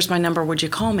said, "Here's my number. Would you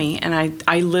call me?" And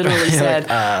I literally said,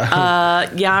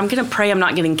 "Yeah, I'm going to pray I'm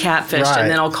not getting catfished, and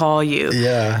then I'll call you."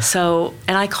 Yeah. So,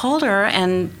 and I called her,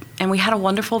 and we had a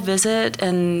wonderful visit,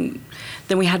 and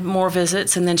then we had more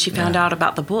visits, and then she found out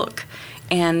about the book,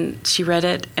 and she read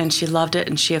it, and she loved it,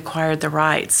 and she acquired the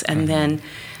rights, and then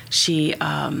she,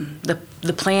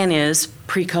 the plan is,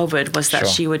 pre-COVID, was that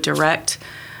she would direct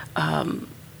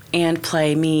and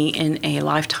play me in a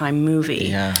Lifetime movie.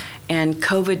 Yeah. And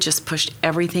COVID just pushed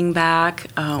everything back.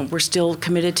 We're still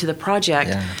committed to the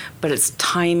project, but it's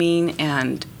timing,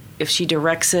 and if she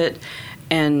directs it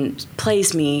and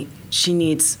plays me, she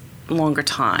needs longer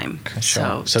time.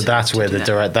 Sure. So that's where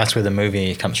that's where the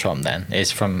movie comes from. Then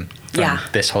is from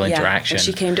this whole interaction. And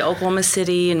she came to Oklahoma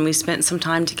City, and we spent some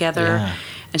time together. Yeah.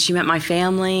 And she met my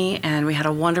family, and we had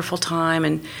a wonderful time,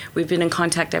 and we've been in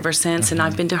contact ever since. And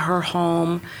I've been to her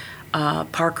home.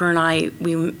 Parker and I,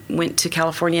 we went to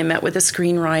California and met with a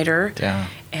screenwriter. Yeah.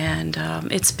 And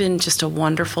it's been just a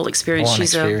wonderful experience.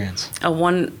 She's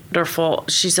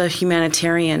a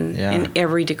humanitarian in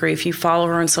every degree. If you follow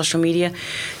her on social media,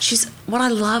 what I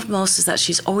love most is that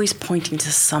she's always pointing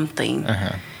to something.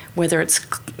 Whether it's,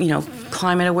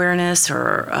 climate awareness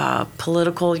or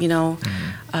political,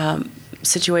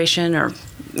 situation, or,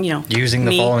 using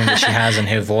the following that she has in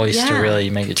her voice to really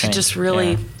make a change. To just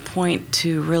really point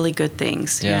to really good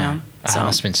things, That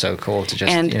must have been so cool to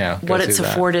just, go what it's through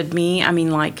that. afforded me, I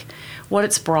mean, like, what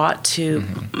it's brought to,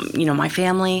 my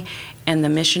family and the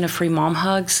mission of Free Mom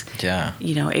Hugs. Yeah.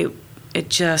 It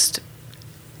just,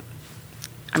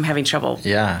 I'm having trouble.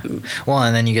 Yeah. Well,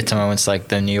 and then you get to moments like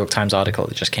the New York Times article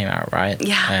that just came out, right?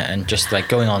 Yeah. And just like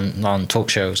going on talk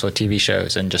shows or TV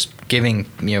shows and just giving,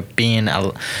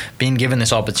 being given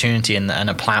this opportunity and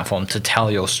a platform to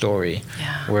tell your story.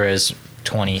 Yeah. Whereas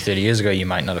 20, 30 years ago, you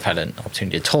might not have had an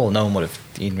opportunity at all. No one would have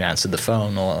even answered the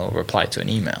phone or replied to an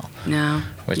email. No,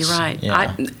 you're right.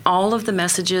 All of the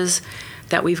messages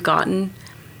that we've gotten,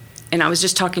 and I was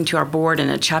just talking to our board and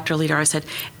a chapter leader, I said,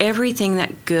 everything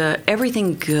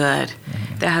good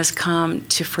that has come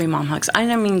to Free Mom Hugs, I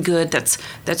don't mean good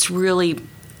that's really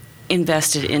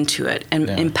invested into it and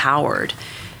empowered,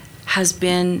 has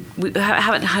been, we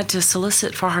haven't had to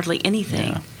solicit for hardly anything.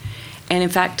 Yeah. And in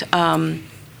fact,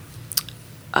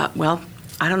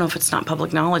 I don't know if it's not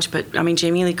public knowledge, but I mean,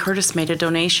 Jamie Lee Curtis made a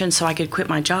donation so I could quit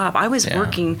my job. I was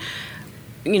working,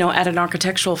 at an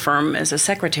architectural firm as a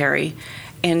secretary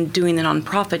and doing the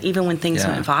nonprofit even when things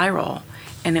went viral.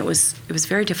 And it was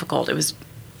very difficult. It was,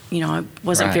 it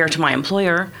wasn't fair to my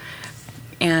employer.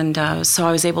 And so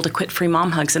I was able to quit Free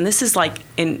Mom Hugs. And this is like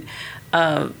in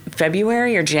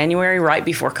February or January, right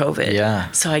before COVID.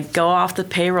 Yeah. So I'd go off the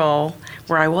payroll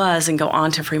where I was and go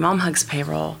on to Free Mom Hugs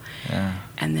payroll. Yeah.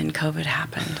 And then COVID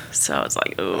happened. So it's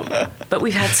like, ooh. But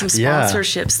we've had some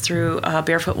sponsorships through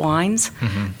Barefoot Wines.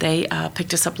 Mm-hmm. They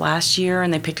picked us up last year,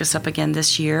 and they picked us up again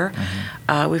this year.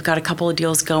 Mm-hmm. We've got a couple of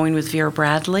deals going with Vera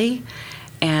Bradley.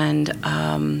 And,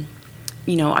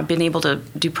 I've been able to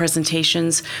do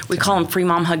presentations. We call them Free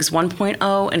Mom Hugs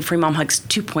 1.0 and Free Mom Hugs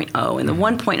 2.0. And the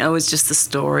 1.0 is just the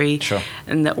story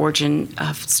and the origin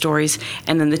of stories.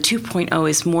 And then the 2.0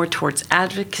 is more towards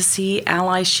advocacy,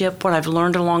 allyship, what I've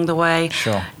learned along the way.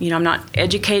 Sure. I'm not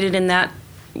educated in that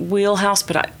wheelhouse,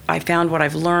 but I found what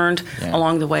I've learned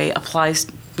along the way applies,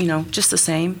 just the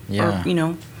same or,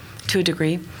 to a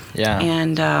degree. Yeah.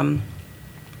 And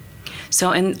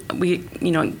and we,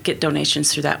 get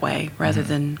donations through that way rather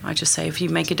than I just say, if you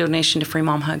make a donation to Free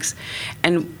Mom Hugs.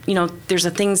 And, there's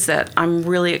the things that I'm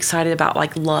really excited about,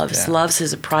 like Loves. Yeah. Loves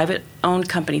is a private-owned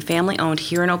company, family-owned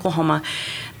here in Oklahoma.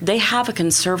 They have a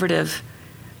conservative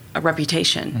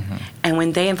reputation. Mm-hmm. And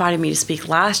when they invited me to speak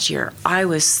last year, I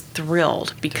was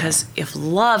thrilled because if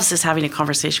Loves is having a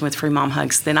conversation with Free Mom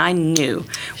Hugs, then I knew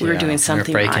we were doing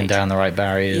something right. We're breaking down the right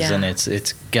barriers, and it's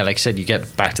like I said, you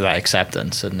get back to that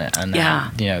acceptance, isn't it? And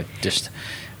just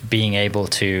being able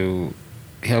to,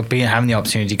 having the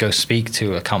opportunity to go speak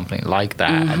to a company like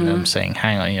that, and them saying,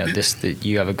 "Hang on,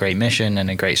 you have a great mission and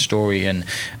a great story, and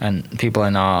people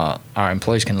in our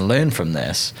employees can learn from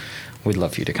this. We'd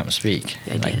love for you to come speak."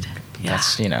 They did. Yeah.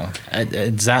 That's,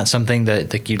 is that something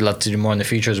that you'd love to do more in the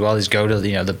future as well, is go to,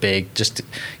 the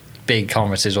big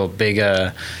conferences or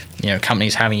bigger,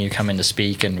 companies having you come in to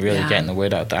speak and really getting the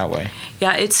word out that way?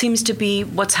 Yeah, it seems to be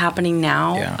what's happening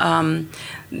now. Yeah.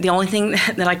 The only thing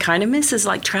that I kind of miss is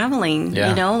like traveling,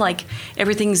 like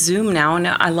everything's Zoom now, and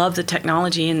I love the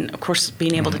technology and of course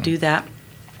being able to do that.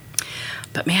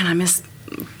 But man, I miss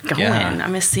going. I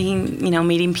miss seeing,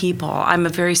 meeting people. I'm a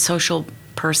very social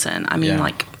person. I mean,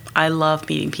 I love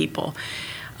meeting people.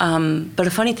 But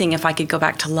a funny thing, if I could go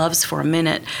back to Loves for a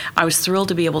minute, I was thrilled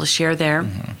to be able to share there.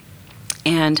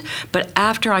 Mm-hmm. But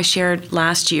after I shared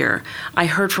last year, I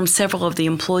heard from several of the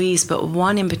employees, but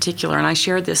one in particular, and I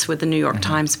shared this with the New York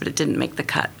Times, but it didn't make the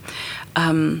cut,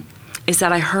 is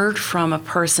that I heard from a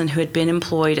person who had been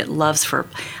employed at Loves for,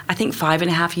 I think,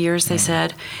 5.5 years, they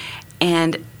said,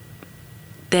 and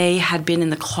they had been in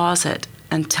the closet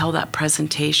until that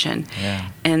presentation. Yeah.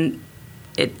 And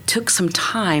it took some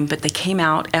time, but they came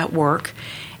out at work,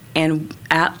 and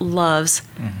at Love's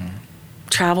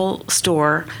travel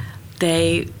store,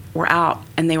 they were out,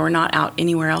 and they were not out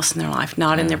anywhere else in their life,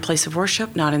 not in their place of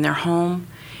worship, not in their home,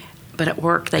 but at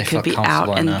work they could be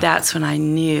out, and that's when I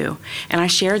knew. And I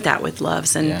shared that with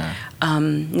Loves, and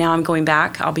now I'm going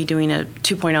back. I'll be doing a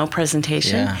 2.0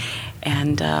 presentation. Yeah.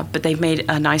 And but they've made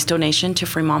a nice donation to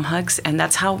Free Mom Hugs, and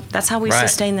that's how we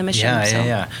sustain the mission.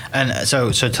 Yeah. And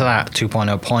so to that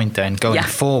 2.0 point, then going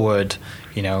forward,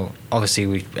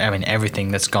 obviously everything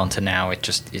that's gone to now,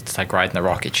 it's like riding the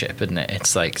rocket ship, isn't it?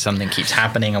 It's like something keeps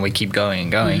happening and we keep going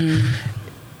and going.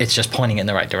 Mm-hmm. It's just pointing in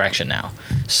the right direction now.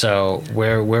 So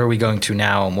where are we going to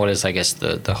now, and what is, I guess,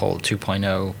 the whole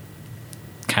 2.0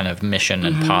 kind of mission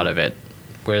and part of it?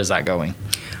 Where is that going?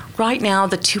 Right now,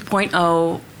 the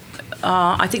 2.0.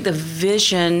 I think the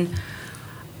vision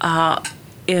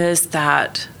is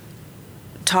that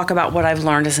talk about what I've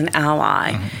learned as an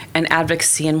ally and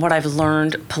advocacy and what I've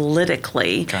learned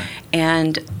politically. Okay.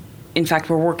 And in fact,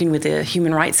 we're working with the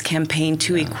Human Rights Campaign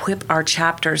to equip our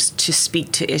chapters to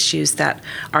speak to issues that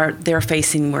they're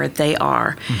facing where they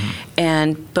are.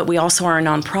 But we also are a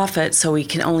nonprofit, so we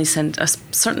can only spend a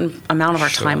certain amount of our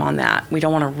time on that. We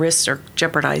don't want to risk or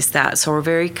jeopardize that, so we're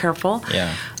very careful.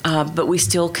 Yeah. But we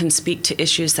still can speak to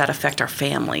issues that affect our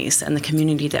families and the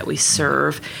community that we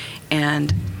serve.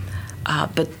 And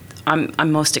but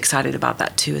I'm most excited about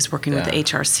that too, is working with the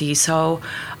HRC. So,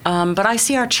 but I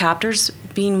see our chapters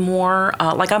being more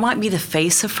like I might be the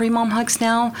face of Free Mom Hugs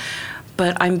now,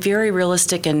 but I'm very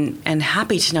realistic and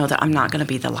happy to know that I'm not going to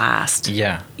be the last.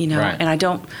 Yeah. And I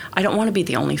don't want to be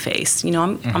the only face.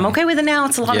 I'm okay with it now.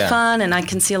 It's a lot of fun, and I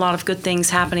can see a lot of good things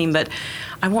happening, but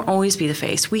I won't always be the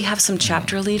face. We have some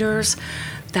chapter leaders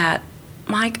that,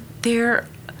 Mike, they're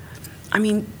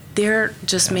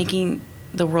just making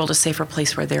the world a safer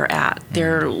place where they're at.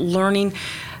 They're learning.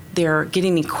 they're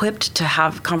getting equipped to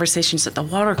have conversations at the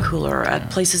water cooler, at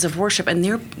places of worship, and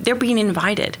they're being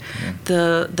invited.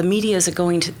 The media is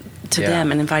going to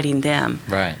them and inviting them.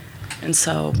 Right. And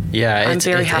so I'm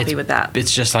very happy with that.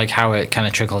 It's just like how it kind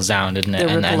of trickles down, isn't it?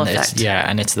 The ripple effect.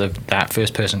 It's that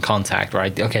first person contact,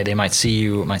 right? Okay, they might see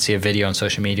a video on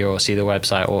social media or see the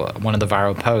website or one of the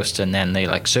viral posts, and then they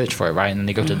like search for it, right? And then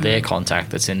they go to their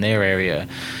contact that's in their area.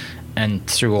 And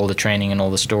through all the training and all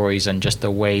the stories and just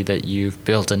the way that you've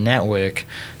built a network,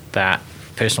 that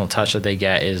personal touch that they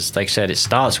get is, like I said, it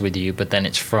starts with you, but then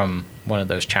it's from one of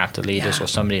those chapter leaders or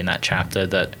somebody in that chapter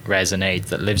that resonates,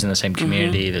 that lives in the same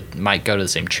community, that might go to the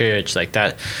same church, like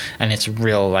that. And it's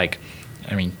real, like,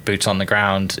 I mean, boots on the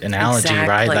ground analogy,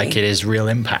 right? Like, it is real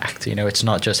impact. You know, it's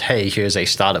not just, hey, here's a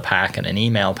starter pack and an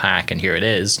email pack and here it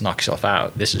is, knock yourself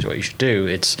out, this is what you should do.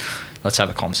 It's, let's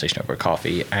have a conversation over a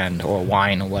coffee or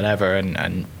wine or whatever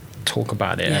and talk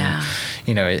about it. And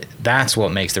you know, that's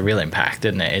what makes the real impact,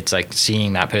 isn't it? It's like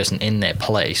seeing that person in their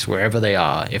place wherever they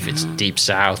are, if it's deep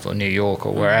south or New York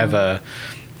or wherever,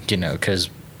 you know,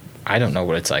 because I don't know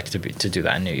what it's like to do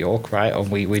that in New York, right? Or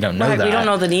we don't know that. We don't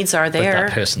know the needs are there. But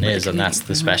that person is, and that's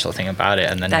the special thing about it,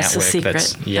 and the network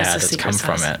that's come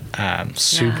from it.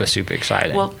 Super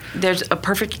exciting. Well, there's a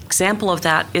perfect example of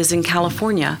that is in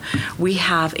California. We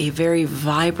have a very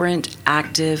vibrant,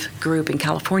 active group in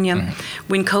California.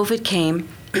 When COVID came,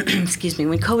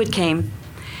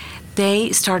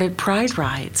 they started pride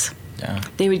rides. Yeah.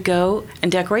 They would go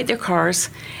and decorate their cars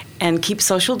and keep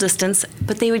social distance,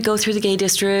 but they would go through the gay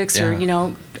districts or, you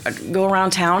know, go around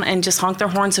town and just honk their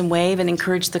horns and wave and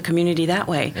encourage the community that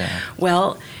way. Yeah.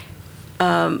 Well,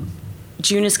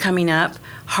 June is coming up,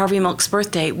 Harvey Milk's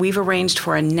birthday. We've arranged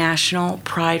for a national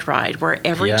pride ride where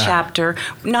every chapter,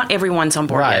 not everyone's on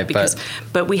board yet,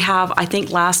 but we have, I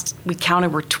think last we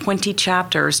counted were 20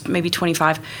 chapters, maybe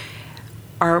 25,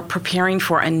 are preparing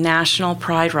for a national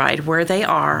pride ride where they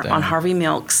are on Harvey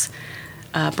Milk's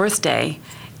birthday,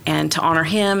 and to honor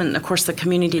him and, of course, the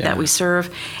community that we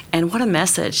serve. And what a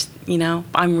message, you know.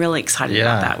 I'm really excited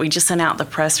about that. We just sent out the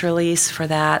press release for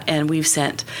that, and we've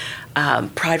sent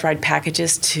Pride Ride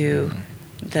packages to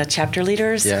the chapter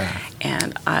leaders. Yeah.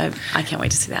 And I can't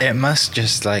wait to see that. It must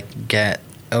just, like, get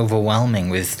overwhelming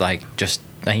with, like, just,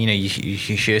 you know, you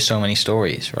hear so many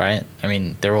stories, right? I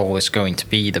mean, they're always going to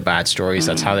be the bad stories.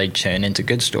 That's how they turn into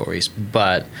good stories.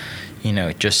 But, you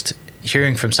know, just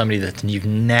hearing from somebody that you've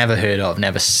never heard of,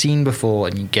 never seen before,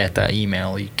 and you get that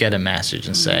email, you get a message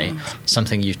and say,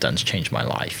 something you've done has changed my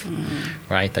life,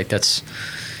 right? Like that's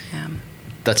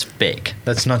big.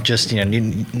 That's not just, you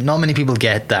know, not many people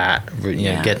get that,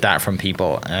 you know, get that from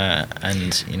people.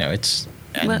 And, you know,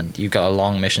 you've got a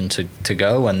long mission to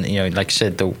go. And, you know, like you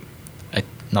said,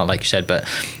 not like you said, but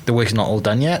the work's not all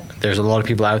done yet. There's a lot of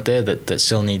people out there that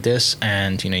still need this,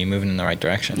 and, you know, you're moving in the right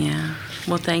direction. Yeah.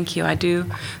 Well, thank you. I do.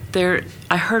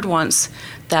 I heard once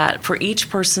that for each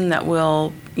person that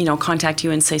will, you know, contact you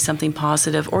and say something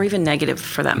positive or even negative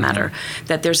for that matter,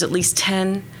 that there's at least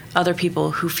 10 other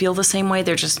people who feel the same way.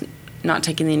 They're just not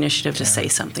taking the initiative to say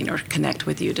something or connect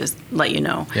with you to let you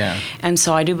know. Yeah. And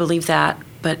so I do believe that,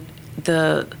 but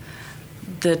the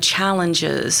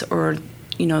challenges or,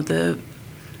 you know,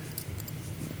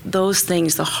 those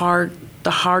things, the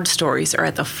hard stories are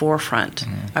at the forefront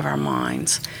of our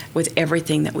minds with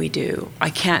everything that we do. I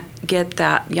can't get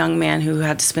that young man who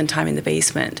had to spend time in the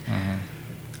basement.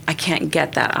 I can't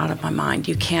get that out of my mind.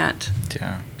 You can't.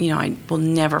 Yeah. You know, I will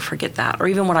never forget that. Or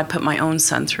even what I put my own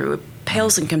son through. It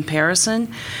pales in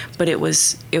comparison, but it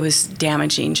was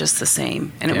damaging just the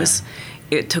same. And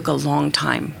it took a long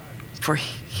time for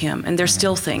him. And there's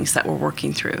still things that we're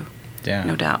working through,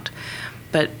 no doubt.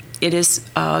 But it is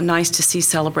nice to see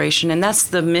celebration, and that's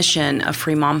the mission of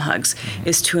Free Mom Hugs,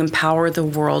 is to empower the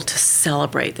world to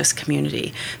celebrate this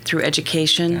community through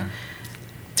education,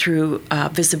 through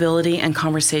visibility and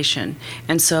conversation.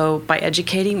 And so by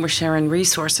educating, we're sharing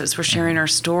resources, we're sharing our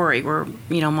story, we're,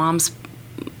 you know, Moms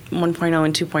 1.0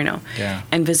 and 2.0. Yeah.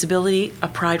 And visibility, a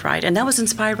pride ride. And that was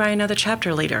inspired by another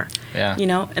chapter leader. Yeah. You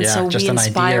know, and so we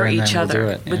inspire each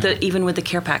other even with the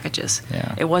care packages.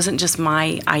 Yeah. It wasn't just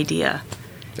my idea.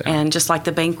 Yeah. And just like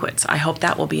the banquets, I hope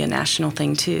that will be a national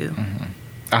thing too.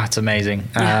 It's amazing.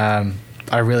 Yeah.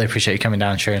 I really appreciate you coming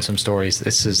down and sharing some stories.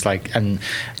 This is like, and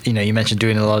you know, you mentioned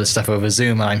doing a lot of stuff over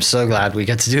Zoom, and I'm so glad we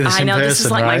get to do this in person. I know, this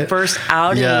is like my first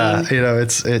outing. Yeah, you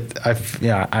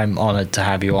know, I'm honored to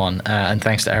have you on, and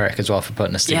thanks to Eric as well for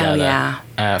putting us together.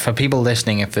 For people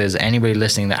listening, if there's anybody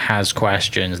listening that has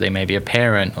questions, they may be a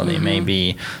parent or they may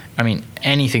be, I mean,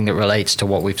 anything that relates to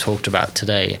what we've talked about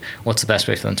today, what's the best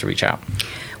way for them to reach out?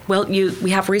 Well,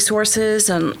 we have resources,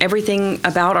 and everything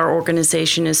about our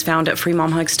organization is found at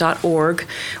freemomhugs.org.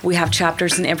 We have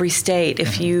chapters in every state.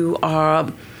 If you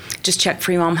just check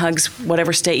Free Mom Hugs,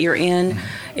 whatever state you're in.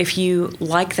 If you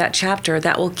like that chapter,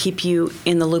 that will keep you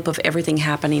in the loop of everything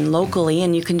happening locally,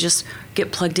 and you can just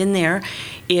get plugged in there.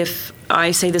 If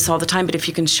I say this all the time, but if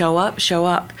you can show up, show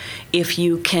up. If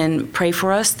you can pray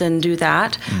for us, then do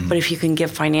that. But if you can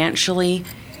give financially,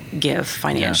 give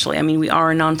financially. I mean, we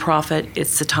are a nonprofit.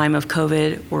 It's the time of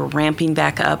COVID. We're ramping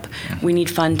back up. We need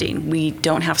funding. We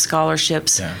don't have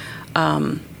scholarships,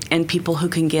 and people who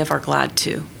can give are glad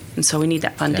to. And so we need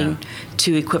that funding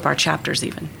to equip our chapters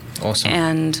even. Awesome.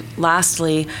 And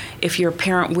lastly, if you're a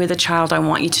parent with a child, I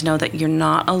want you to know that you're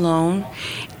not alone,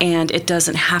 and it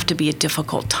doesn't have to be a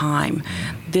difficult time.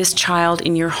 This child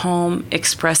in your home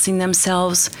expressing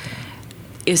themselves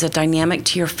is a dynamic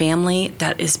to your family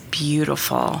that is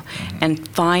beautiful, and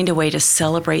find a way to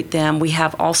celebrate them. We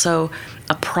have also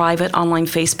a private online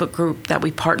Facebook group that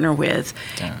we partner with,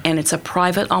 and it's a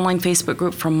private online Facebook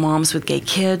group for moms with gay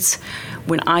kids.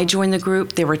 When I joined the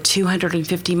group, there were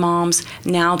 250 moms.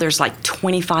 Now there's like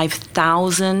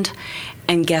 25,000,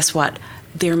 and guess what?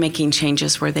 They're making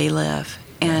changes where they live.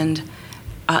 And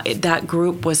that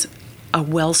group was a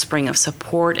wellspring of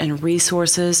support and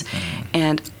resources.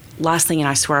 And last thing, and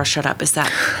I swear I'll shut up, is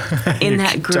that in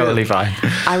that group, totally fine.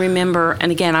 I remember,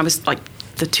 and again, I was like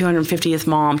the 250th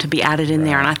mom to be added in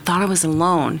there, and I thought I was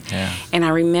alone. And I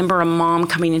remember a mom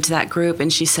coming into that group,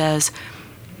 and she says,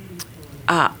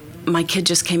 my kid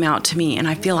just came out to me, and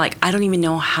I feel like I don't even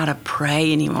know how to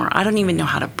pray anymore. I don't even know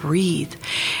how to breathe.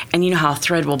 And you know how a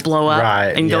thread will blow up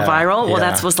and go viral? Well,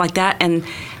 that was like that. And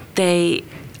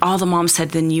all the moms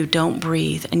said, then you don't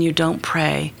breathe and you don't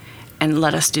pray, and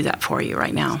let us do that for you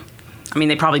right now. I mean,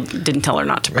 they probably didn't tell her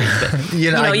not to breathe, but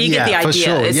you get the idea. For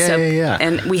sure.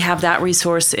 And we have that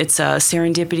resource. It's a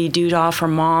Serendipity Doodah for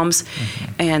moms,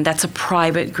 and that's a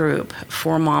private group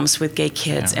for moms with gay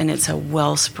kids, and it's a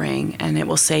wellspring, and it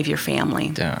will save your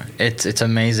family. Yeah, it's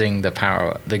amazing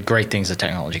the great things that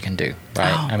technology can do,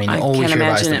 right? Oh, I mean, I you always can't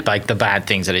realize imagine like the bad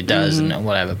things that it does and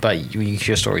whatever, but you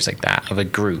hear stories like that of a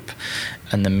group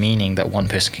and the meaning that one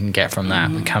person can get from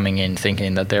that, and coming in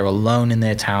thinking that they're alone in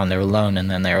their town, they're alone, and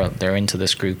then they're into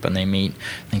this group, and they meet, I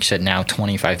think you said now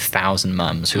 25,000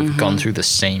 mums who've gone through the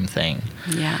same thing.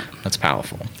 Yeah. That's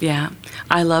powerful. Yeah.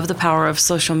 I love the power of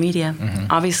social media,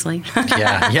 obviously.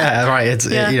 Right. It's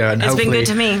and it's been good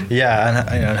to me. Yeah,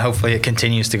 and hopefully it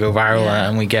continues to go viral,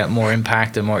 and we get more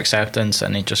impact and more acceptance,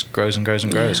 and it just grows and grows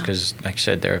and grows, because like I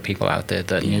said, there are people out there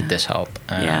that need this help.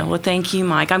 Well, thank you,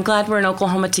 Mike. I'm glad we're in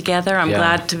Oklahoma together. I'm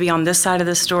glad to be on this side of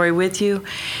the story with you,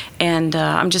 and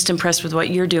I'm just impressed with what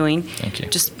you're doing. Thank you.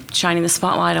 Just shining the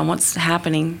spotlight on what's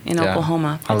happening in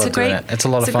Oklahoma. I love doing it. It's a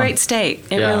lot of fun. It's a great state.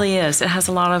 It really is. It has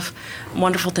a lot of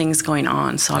wonderful things going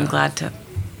on, so I'm glad to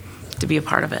be a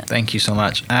part of it. Thank you so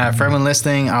much. For everyone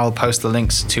listening, I'll post the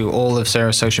links to all of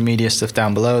Sarah's social media stuff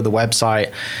down below, the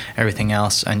website, everything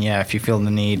else. And if you feel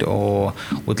the need or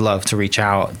would love to reach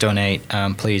out, donate,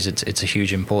 please. It's a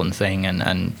huge important thing,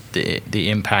 and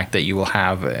the impact that you will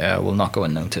have will not go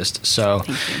unnoticed. So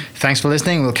thanks for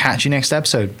listening. We'll catch you next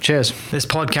episode. Cheers. This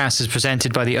podcast is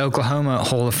presented by the Oklahoma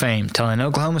Hall of Fame, telling an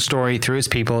Oklahoma story through its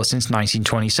people since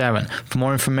 1927. For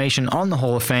more information on the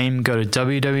Hall of Fame, go to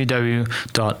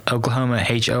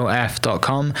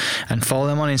www.oklahomahof.com and follow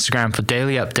them on Instagram for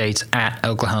daily updates at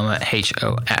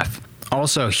OklahomaHOF.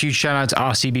 Also, huge shout out to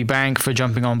RCB Bank for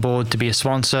jumping on board to be a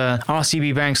sponsor.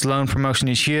 RCB Bank's loan promotion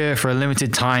is here for a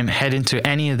limited time. Head into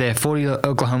any of their 40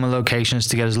 Oklahoma locations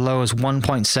to get as low as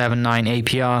 1.79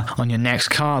 APR on your next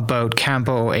car, boat,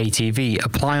 camper, or ATV.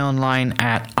 Apply online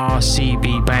at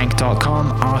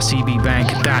rcbbank.com. RCB Bank,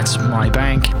 that's my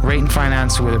bank. Rate and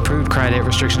finance with approved credit.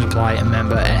 Restrictions apply. And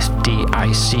member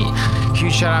FDIC.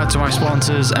 Huge shout out to my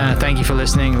sponsors. Thank you for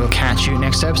listening. We'll catch you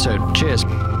next episode. Cheers.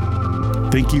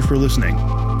 Thank you for listening.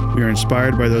 We are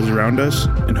inspired by those around us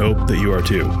and hope that you are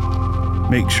too.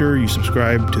 Make sure you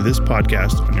subscribe to this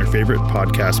podcast on your favorite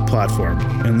podcast platform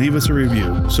and leave us a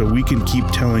review so we can keep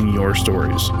telling your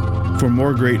stories. For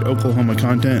more great Oklahoma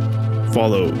content,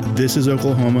 follow This Is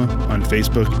Oklahoma on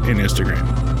Facebook and Instagram.